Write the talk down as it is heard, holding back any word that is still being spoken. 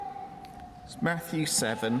It's Matthew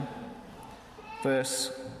 7,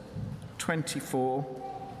 verse 24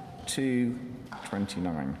 to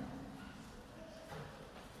 29.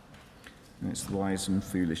 And it's the wise and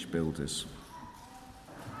foolish builders.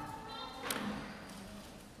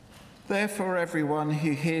 Therefore, everyone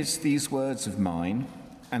who hears these words of mine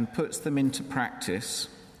and puts them into practice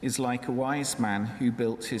is like a wise man who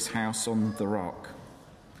built his house on the rock.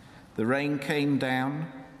 The rain came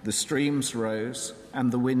down, the streams rose,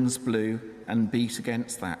 and the winds blew and beat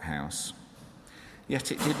against that house.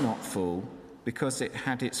 Yet it did not fall, because it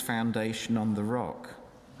had its foundation on the rock.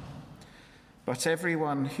 But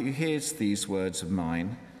everyone who hears these words of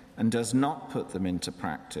mine and does not put them into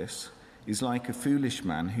practice is like a foolish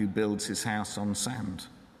man who builds his house on sand.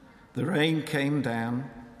 The rain came down,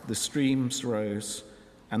 the streams rose,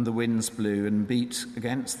 and the winds blew and beat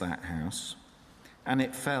against that house, and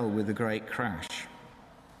it fell with a great crash.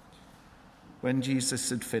 When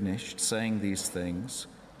Jesus had finished saying these things,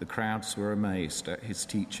 the crowds were amazed at his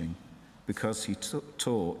teaching, because he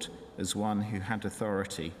taught as one who had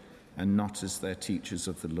authority and not as their teachers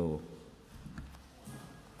of the law.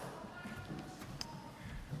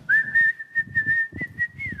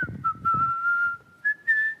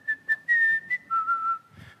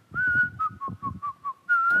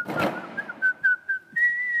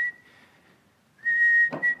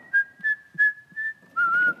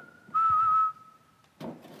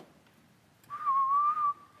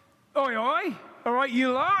 All right,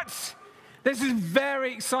 you lot. This is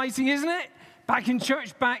very exciting, isn't it? Back in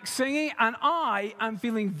church, back singing, and I am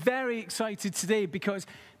feeling very excited today because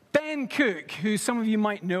Ben Cook, who some of you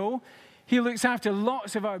might know, he looks after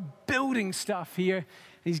lots of our building stuff here.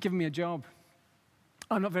 He's given me a job.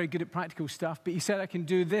 I'm not very good at practical stuff, but he said I can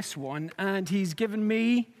do this one, and he's given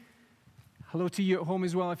me, hello to you at home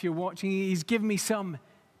as well if you're watching, he's given me some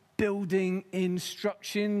building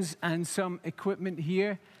instructions and some equipment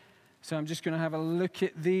here. So I'm just going to have a look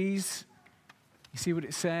at these. You see what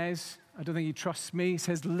it says? I don't think he trusts me. It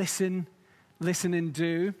says, listen and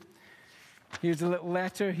do. Here's a little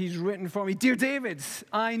letter he's written for me. Dear David,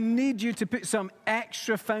 I need you to put some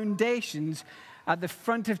extra foundations at the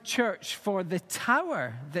front of church for the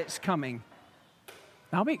tower that's coming.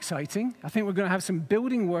 That'll be exciting. I think we're going to have some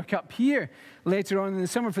building work up here later on in the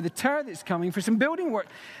summer for the tower that's coming, for some building work.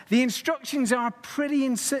 The instructions are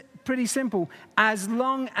pretty simple, as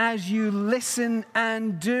long as you listen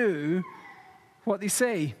and do what they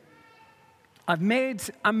say. I've made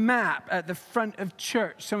a map at the front of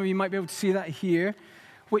church. Some of you might be able to see that here,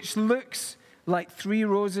 which looks like 3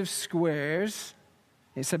 rows of squares.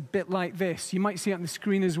 It's a bit like this. You might see it on the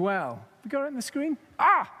screen as well. Have you got it on the screen?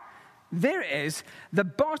 There it is. The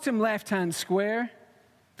bottom left-hand square,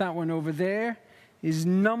 that one over there, is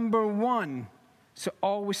number 1. So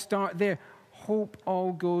always start there. Hope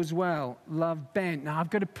all goes well. Love, Ben. Now, I've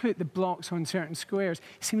got to put the blocks on certain squares.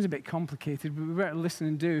 It seems a bit complicated, but we better listen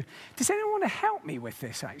and do. Does anyone want to help me with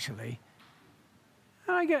this, actually?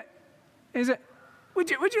 Would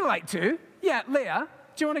you like to? Yeah, Leah,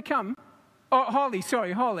 do you want to come? Oh, Holly,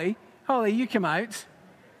 you come out.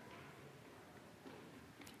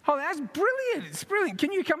 Holly, that's brilliant. It's brilliant.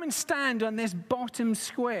 Can you come and stand on this bottom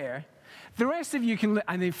square? The rest of you can,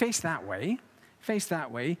 and then face that way.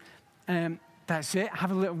 That's it. Have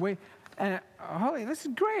a little way. Holly, this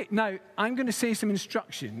is great. Now, I'm going to say some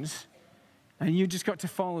instructions, and you just got to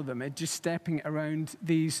follow them, just stepping around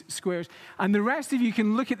these squares. And the rest of you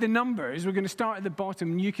can look at the numbers. We're going to start at the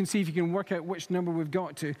bottom, and you can see if you can work out which number we've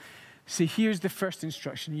got to. See, here's the first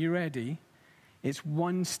instruction. You ready? It's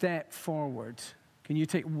 1 step forward. Can you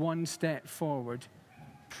take 1 step forward?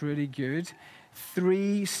 Pretty good.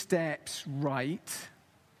 3 steps right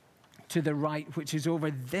to the right, which is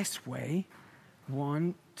over this way.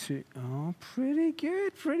 1, 2, oh, pretty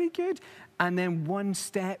good. And then 1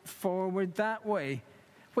 step forward that way.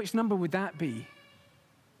 Which number would that be?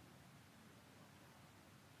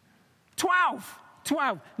 12.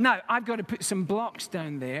 Now, I've got to put some blocks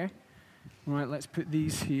down there. All right, let's put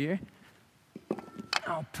these here.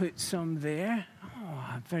 I'll put some there.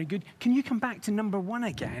 Oh, very good. Can you come back to number 1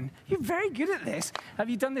 again? You're very good at this. Have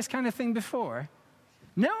you done this kind of thing before?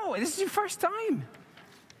 No, this is your first time.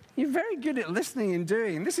 You're very good at listening and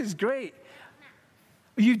doing. This is great.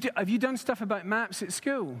 Have you done stuff about maps at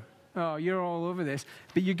school? Oh, you're all over this.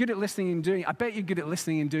 But you're good at listening and doing. I bet you're good at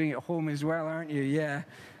listening and doing at home as well, aren't you? Yeah,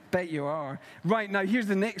 bet you are. Right, now here's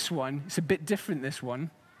the next one. It's a bit different, this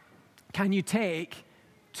one. Can you take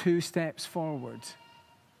 2 steps forward?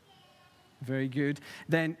 Very good.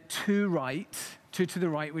 Then 2 to the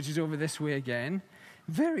right, which is over this way again.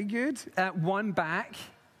 Very good. 1 back.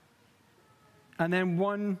 And then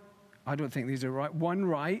 1, I don't think these are right. 1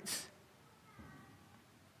 right.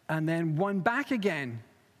 and then one back again.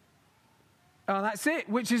 Oh, that's it.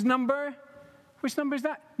 Which number is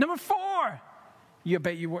that? Number 4. You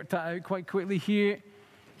bet you worked that out quite quickly. Here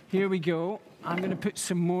we go. I'm going to put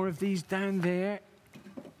some more of these down there.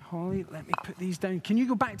 Holly, let me put these down. Can you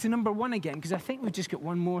go back to number 1 again? Because I think we've just got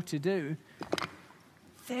one more to do.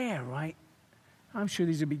 There, right. I'm sure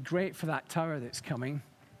these will be great for that tower that's coming.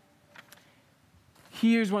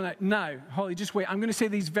 Here's one. Now, Holly, just wait. I'm going to say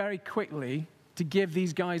these very quickly to give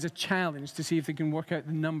these guys a challenge to see if they can work out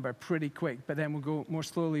the number pretty quick. But then we'll go more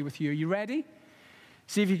slowly with you. Are you ready?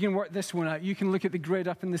 See if you can work this one out. You can look at the grid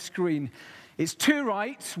up on the screen. It's 2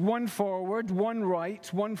 right, 1 forward, 1 right,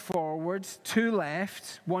 1 forward, 2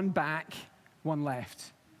 left, 1 back, 1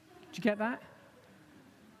 left. Did you get that?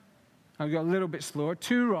 I'll go a little bit slower.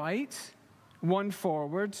 2 right, 1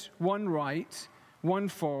 forward, 1 right, 1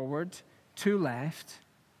 forward, 2 left,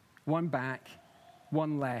 1 back,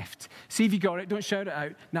 1 left. See if you got it. Don't shout it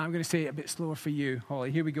out. Now I'm going to say it a bit slower for you,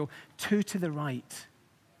 Holly. Here we go. 2 to the right.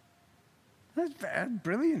 That's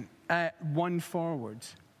brilliant. 1 forward.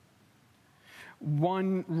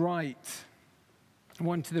 1 right.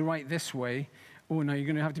 1 to the right this way. Oh, now you're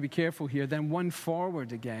going to have to be careful here. Then 1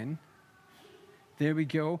 forward again. There we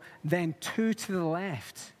go. Then 2 to the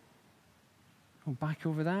left. Oh, back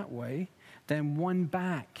over that way. Then 1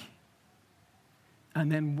 back.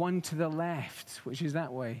 And then 1 to the left, which is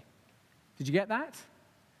that way. Did you get that?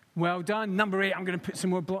 Well done. Number 8, I'm going to put some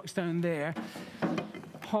more blocks down there.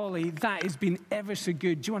 Holly, that has been ever so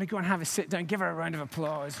good. Do you want to go and have a sit down? Give her a round of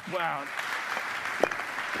applause. Wow.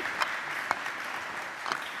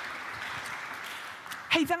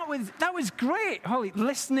 Hey, that was great, Holly.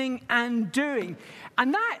 Listening and doing.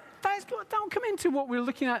 And that'll come into what we're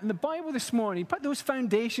looking at in the Bible this morning. But those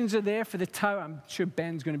foundations are there for the tower. I'm sure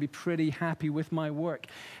Ben's going to be pretty happy with my work.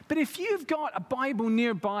 But if you've got a Bible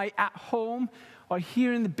nearby at home or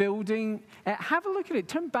here in the building, have a look at it.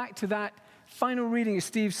 Turn back to that final reading, as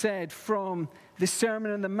Steve said, from the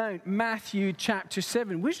Sermon on the Mount, Matthew chapter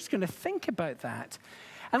 7. We're just going to think about that.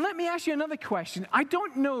 And let me ask you another question. I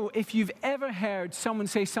don't know if you've ever heard someone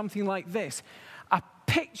say something like this. A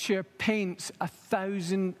picture paints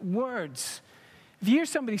 1,000 words. If you hear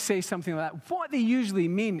somebody say something like that, what they usually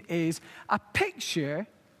mean is a picture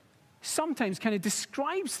sometimes kind of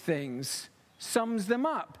describes things, sums them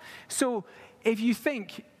up. So if you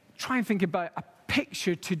try and think about a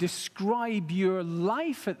picture to describe your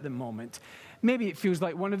life at the moment, maybe it feels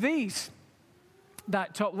like one of these.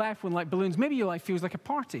 That top left one, like balloons. Maybe your life feels like a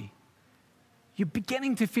party. You're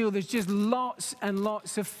beginning to feel there's just lots and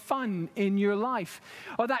lots of fun in your life.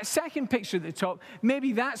 Or that second picture at the top,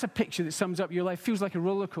 maybe that's a picture that sums up your life. Feels like a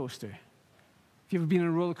roller coaster. If you've ever been on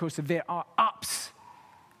a roller coaster, there are ups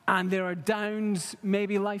and there are downs.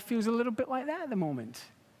 Maybe life feels a little bit like that at the moment.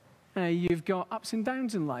 You've got ups and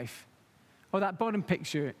downs in life. Or that bottom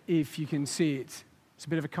picture, if you can see it, it's a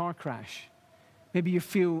bit of a car crash. Maybe you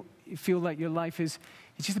feel like your life is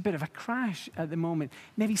just a bit of a crash at the moment.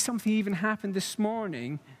 Maybe something even happened this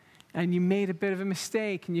morning and you made a bit of a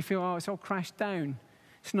mistake and you feel, oh, it's all crashed down.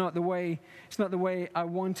 It's not the way I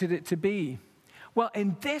wanted it to be. Well,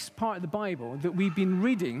 in this part of the Bible that we've been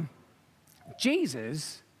reading,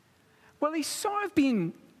 Jesus, well, he's sort of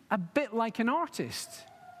been a bit like an artist.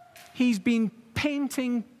 He's been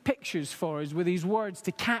painting pictures for us with his words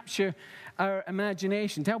to capture our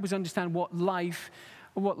imagination, to help us understand what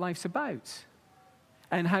life's about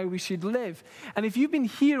and how we should live. And if you've been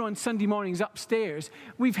here on Sunday mornings upstairs,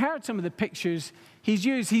 we've heard some of the pictures he's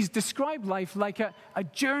used. He's described life like a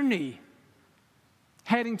journey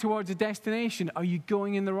heading towards a destination. Are you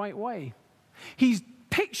going in the right way? He's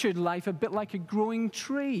pictured life a bit like a growing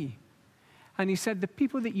tree. And he said, the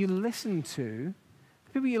people you listen to,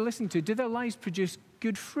 do their lives produce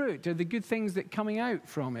good fruit? Are the good things that are coming out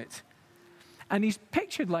from it? And he's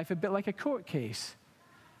pictured life a bit like a court case.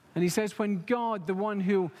 And he says, when God, the one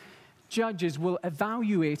who judges, will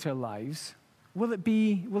evaluate our lives, will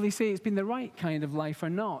he say it's been the right kind of life or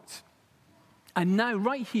not? And now,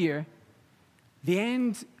 right here, the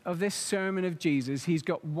end of this sermon of Jesus, he's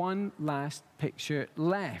got one last picture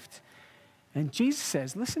left. And Jesus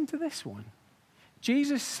says, listen to this one.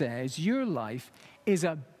 Jesus says, your life is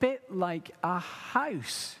a bit like a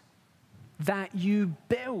house that you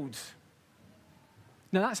build.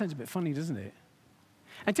 Now, that sounds a bit funny, doesn't it?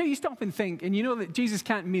 Until you stop and think, and you know that Jesus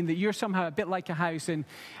can't mean that you're somehow a bit like a house and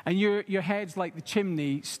your head's like the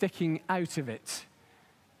chimney sticking out of it.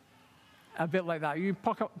 A bit like that. You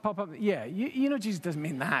pop up. Yeah, you know Jesus doesn't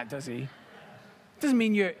mean that, does he? Doesn't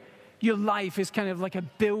mean your life is kind of like a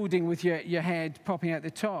building with your head popping out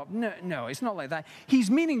the top. No, it's not like that.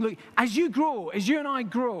 He's meaning, look, as you and I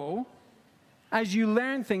grow, as you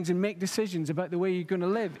learn things and make decisions about the way you're going to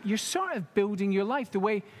live, you're sort of building your life the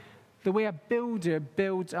way a builder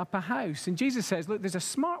builds up a house. And Jesus says, look, there's a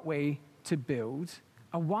smart way to build,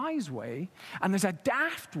 a wise way, and there's a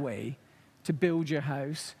daft way to build your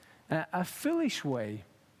house, a foolish way.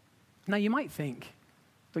 Now, you might think,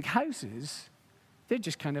 look, houses, they're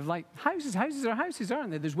just kind of like houses. Houses are houses,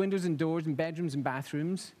 aren't they? There's windows and doors and bedrooms and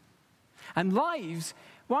bathrooms. And lives,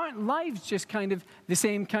 well, aren't lives just kind of the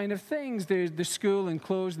same kind of things? There's school and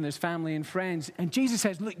clothes and there's family and friends. And Jesus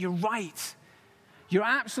says, look, you're right. You're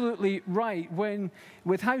absolutely right.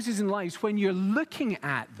 With houses and lives, when you're looking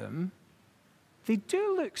at them, they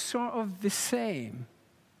do look sort of the same.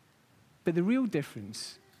 But the real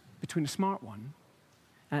difference between a smart one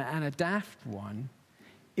and a daft one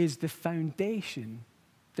is the foundation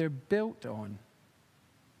they're built on.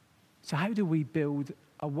 So how do we build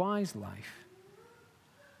a wise life?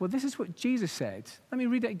 Well, this is what Jesus said. Let me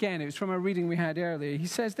read it again. It was from a reading we had earlier. He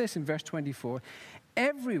says this in verse 24.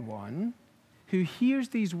 Everyone who hears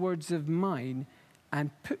these words of mine and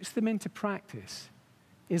puts them into practice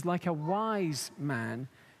is like a wise man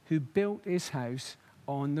who built his house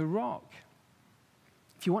on the rock.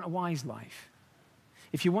 If you want a wise life,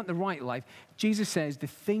 if you want the right life, Jesus says the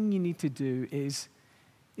thing you need to do is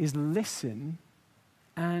listen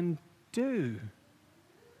and do.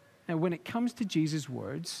 Now, when it comes to Jesus'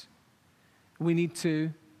 words, we need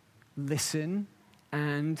to listen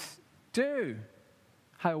and do.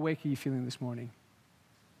 How awake are you feeling this morning?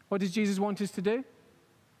 What does Jesus want us to do?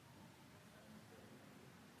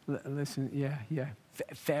 Listen, yeah.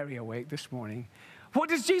 Very awake this morning. What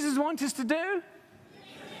does Jesus want us to do?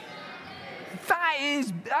 That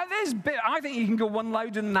is bit. I think you can go one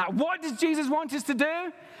louder than that. What does Jesus want us to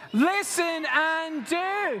do? Listen and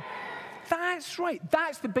do. That's right.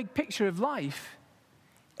 That's the big picture of life.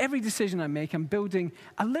 Every decision I make, I'm building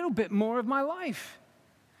a little bit more of my life.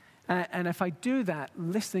 And if I do that,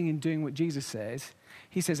 listening and doing what Jesus says,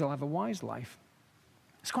 he says I'll have a wise life.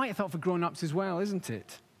 It's quite a thought for grown-ups as well, isn't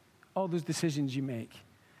it? All those decisions you make.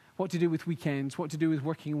 What to do with weekends, what to do with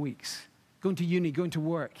working weeks, going to uni, going to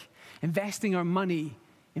work, investing our money,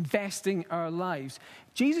 investing our lives.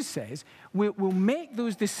 Jesus says we'll make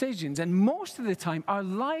those decisions, and most of the time our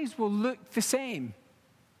lives will look the same,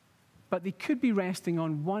 but they could be resting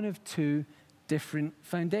on one of two different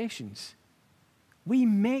foundations. We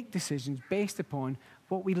make decisions based upon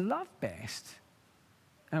what we love best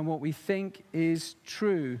and what we think is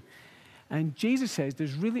true. And Jesus says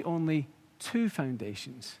there's really only two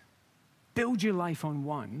foundations. Build your life on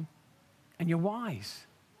one, and you're wise.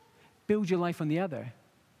 Build your life on the other,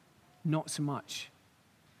 not so much.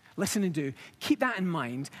 Listen and do. Keep that in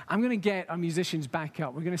mind. I'm going to get our musicians back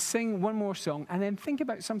up. We're going to sing one more song, and then think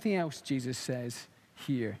about something else Jesus says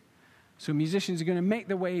here. So musicians are going to make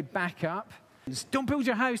their way back up. Don't build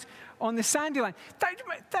your house on the sandy line.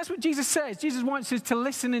 That's what Jesus says. Jesus wants us to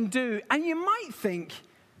listen and do. And you might think,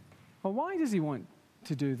 well, why does he want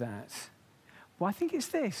to do that? Well, I think it's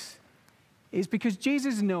this. It's because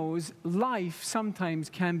Jesus knows life sometimes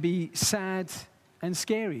can be sad and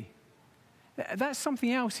scary. That's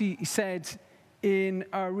something else he said in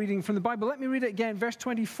our reading from the Bible. Let me read it again. Verse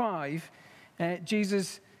 25,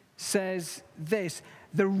 Jesus says this.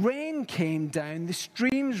 The rain came down, the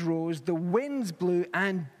streams rose, the winds blew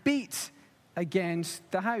and beat against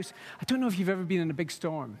the house. I don't know if you've ever been in a big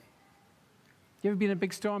storm. You ever been in a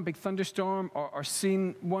big storm, big thunderstorm, or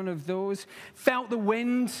seen one of those? Felt the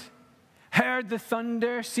wind, heard the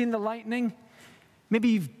thunder, seen the lightning? Maybe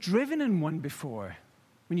you've driven in one before.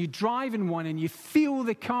 When you drive in one and you feel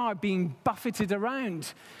the car being buffeted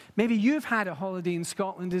around. Maybe you've had a holiday in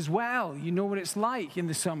Scotland as well. You know what it's like in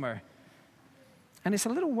the summer. And it's a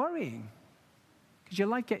little worrying because your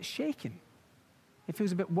life gets shaken. It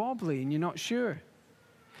feels a bit wobbly and you're not sure.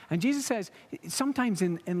 And Jesus says sometimes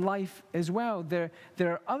in life as well, there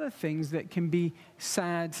are other things that can be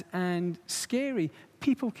sad and scary.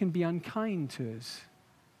 People can be unkind to us.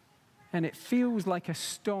 And it feels like a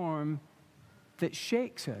storm that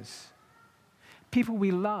shakes us. People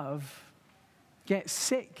we love get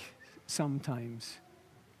sick sometimes.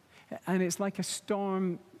 And it's like a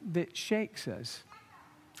storm that shakes us.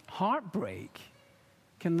 Heartbreak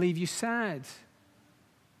can leave you sad.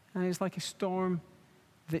 And it's like a storm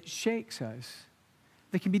that shakes us.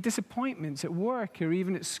 There can be disappointments at work or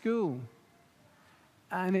even at school.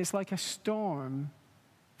 And it's like a storm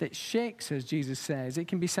that shakes us, Jesus says. It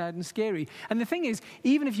can be sad and scary. And the thing is,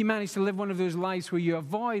 even if you manage to live one of those lives where you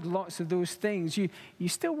avoid lots of those things, you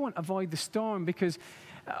still won't avoid the storm, because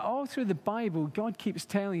all through the Bible, God keeps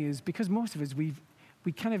telling us, because most of us, we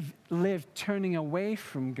kind of live turning away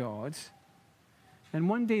from God. And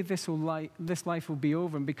one day this life will be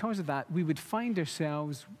over, and because of that, we would find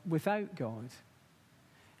ourselves without God.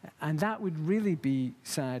 And that would really be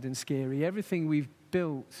sad and scary. Everything we've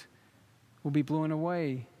built will be blown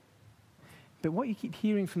away. But what you keep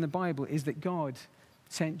hearing from the Bible is that God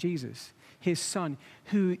sent Jesus, his son,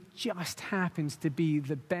 who just happens to be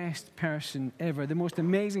the best person ever, the most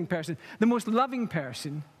amazing person, the most loving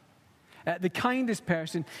person, the kindest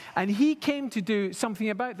person. And he came to do something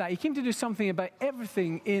about that. He came to do something about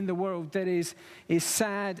everything in the world that is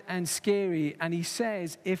sad and scary. And he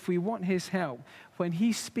says, if we want his help, when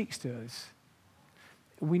he speaks to us,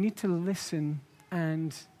 we need to listen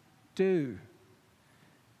and do.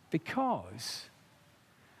 Because,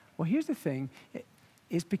 well, here's the thing.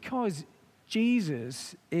 It's because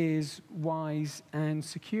Jesus is wise and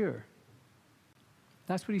secure.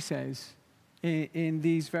 That's what he says in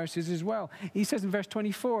these verses as well. He says in verse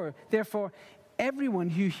 24, therefore, everyone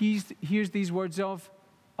who hears these words of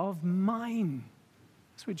mine.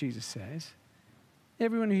 That's what Jesus says.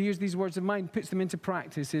 Everyone who hears these words of mine, puts them into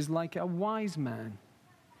practice, is like a wise man.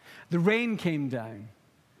 The rain came down,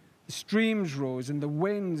 the streams rose, and the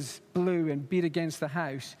winds blew and beat against the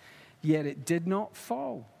house, yet it did not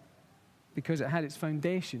fall, because it had its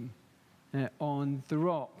foundation on the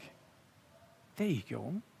rock. There you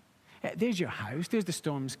go. There's your house. There's the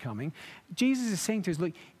storms coming. Jesus is saying to us,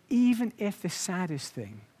 look, even if the saddest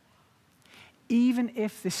thing, even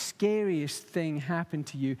if the scariest thing happened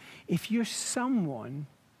to you, if you're someone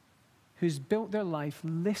who's built their life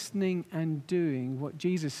listening and doing what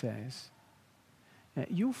Jesus says,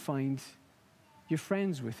 you'll find you're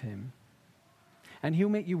friends with him. And he'll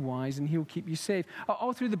make you wise and he'll keep you safe.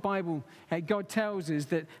 All through the Bible, God tells us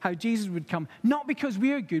that how Jesus would come, not because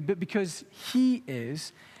we are good, but because he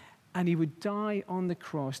is. And he would die on the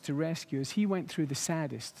cross to rescue us. He went through the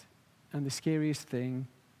saddest and the scariest thing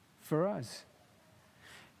for us.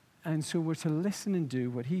 And so we're to listen and do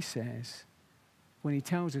what he says when he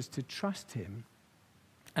tells us to trust him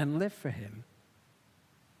and live for him.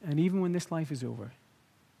 And even when this life is over,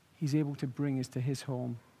 he's able to bring us to his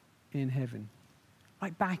home in heaven.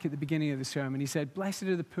 Right back at the beginning of the sermon, he said, blessed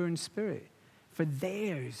are the poor in spirit, for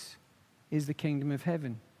theirs is the kingdom of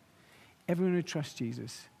heaven. Everyone who trusts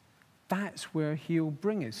Jesus, that's where he'll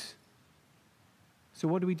bring us. So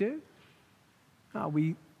what do?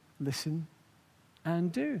 We listen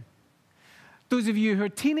and do. Those of you who are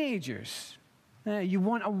teenagers, you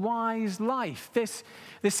want a wise life. This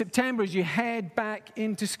September, as you head back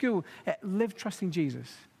into school, live trusting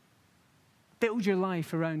Jesus. Build your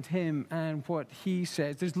life around him and what he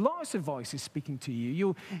says. There's lots of voices speaking to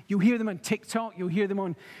you. You'll hear them on TikTok. You'll hear them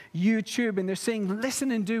on YouTube. And they're saying,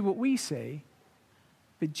 listen and do what we say.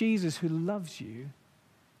 But Jesus, who loves you,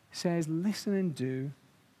 says, listen and do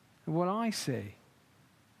what I say.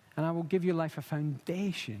 And I will give your life a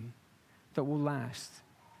foundation that will last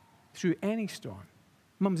through any storm.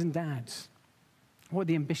 Mums and dads, what are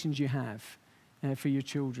the ambitions you have for your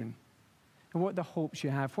children? And what are the hopes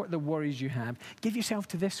you have? What are the worries you have? Give yourself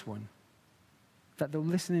to this one, that they'll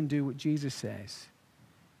listen and do what Jesus says.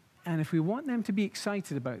 And if we want them to be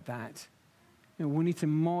excited about that, we need to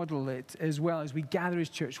model it as well as we gather as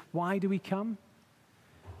church. Why do we come?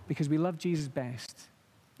 Because we love Jesus best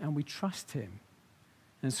and we trust him.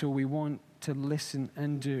 And so we want to listen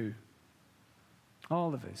and do.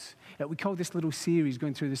 All of us. We call this little series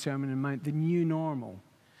going through the Sermon on the Mount the new normal.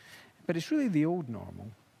 But it's really the old normal.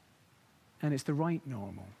 And it's the right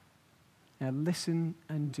normal. Now listen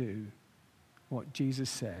and do what Jesus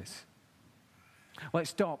says. Let's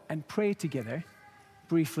stop and pray together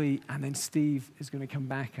briefly, and then Steve is going to come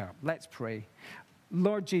back up. Let's pray.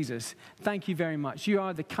 Lord Jesus, thank you very much. You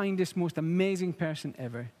are the kindest, most amazing person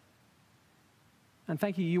ever. And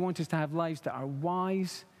thank you, you want us to have lives that are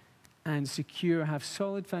wise and secure, have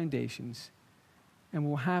solid foundations. And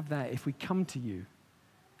we'll have that if we come to you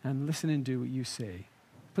and listen and do what you say.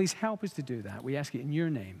 Please help us to do that. We ask it in your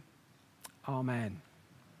name. Amen.